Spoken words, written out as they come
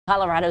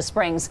Colorado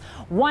Springs.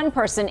 One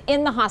person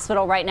in the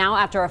hospital right now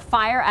after a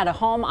fire at a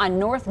home on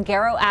North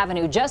Garo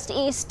Avenue, just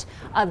east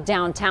of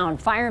downtown.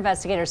 Fire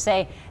investigators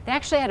say they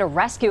actually had to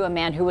rescue a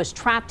man who was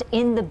trapped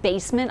in the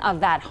basement of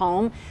that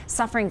home,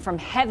 suffering from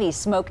heavy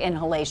smoke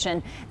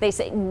inhalation. They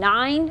say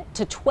 9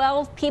 to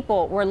 12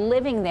 people were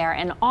living there,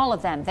 and all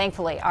of them,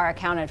 thankfully, are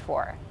accounted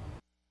for.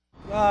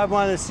 Well, I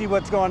wanted to see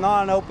what's going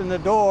on, open the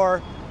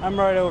door. I'm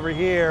right over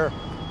here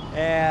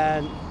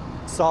and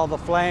saw the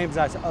flames.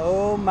 I said,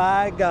 oh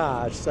my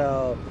gosh.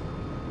 So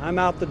I'm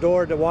out the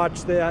door to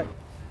watch that.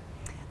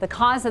 The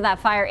cause of that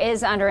fire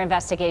is under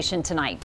investigation tonight.